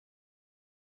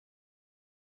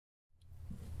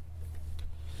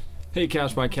Hey,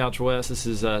 Couch by Couch West. This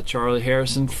is Charlie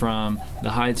Harrison from the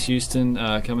Heights, Houston,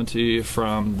 coming to you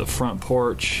from the Front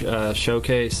Porch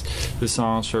Showcase. This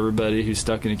song's for everybody who's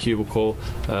stuck in a cubicle,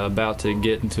 about to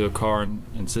get into a car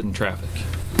and sit in traffic.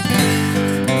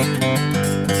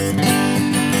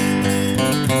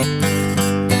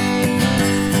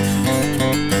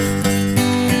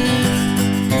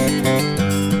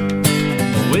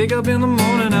 I wake up in the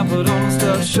morning, I put on a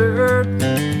stuffed shirt,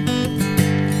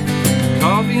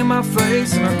 coffee in my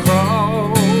face, and I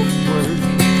crawl to work.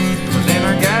 But then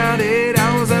I got 8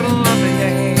 hours out of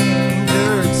Lafayette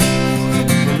dirts.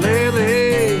 But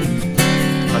lately,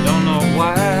 I don't know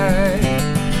why.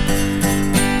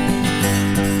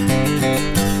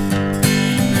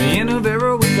 The end of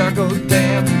every week I go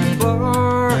down to the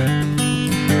bar.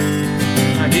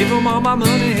 I give them all my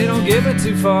money, he don't give it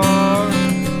too far.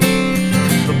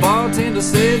 The bartender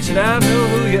said, should I know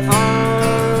who you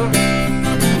are?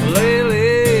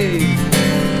 Lately,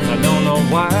 I don't know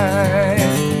why,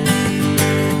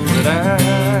 but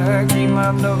I keep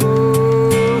my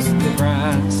nose to the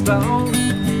grindstone.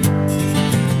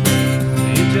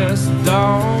 It just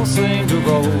don't seem to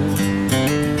roll.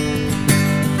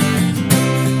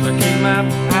 I keep my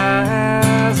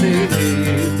eyes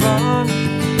open,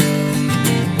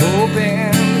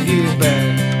 hoping to get back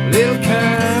a little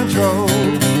control.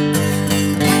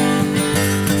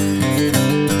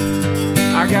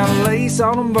 I got a lace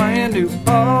on a brand new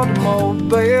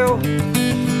automobile.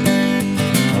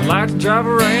 I like to drive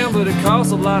around, but it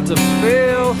costs a lot to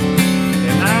fill.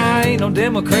 And I ain't no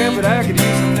Democrat, but I could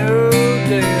use a new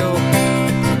deal.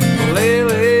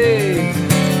 Lately,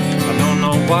 I don't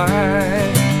know why,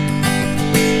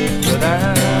 but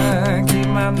I keep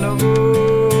my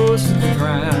nose to the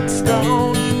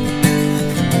grindstone.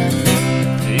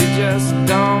 It just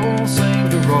don't seem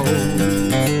to roll.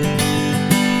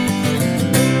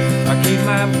 I keep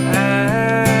my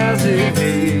eyes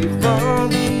open,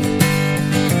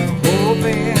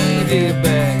 hoping to get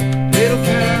back little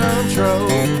control.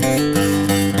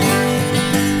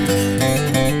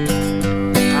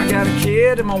 I got a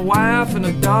kid and my wife and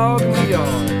a dog in the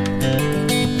yard.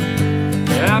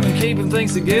 Yeah, I've been keeping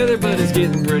things together, but it's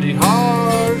getting pretty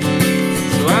hard.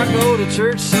 So I go to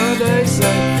church Sunday,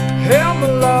 say, help me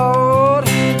Lord.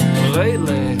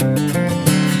 Lately,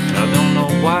 I don't know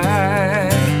why,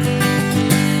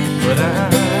 but I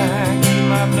keep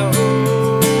my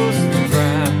nose to the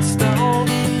grindstone.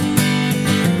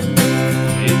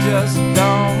 It just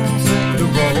don't seem to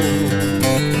roll.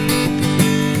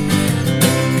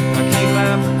 I keep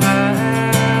my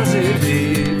eyes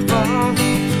open,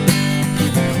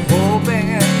 hoping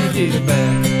to get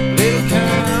back a little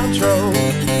control.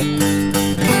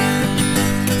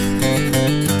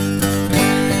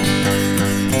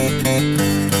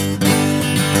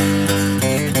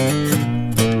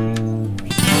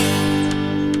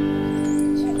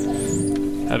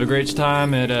 Have a great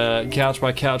time at Couch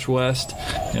by Couch West,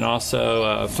 and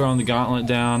also throwing the gauntlet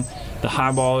down. The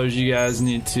highballers, you guys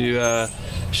need to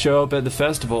show up at the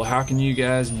festival. How can you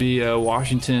guys be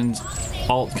Washington's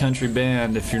alt country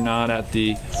band if you're not at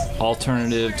the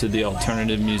alternative to the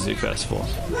alternative music festival?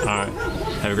 All right,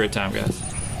 have a great time, guys.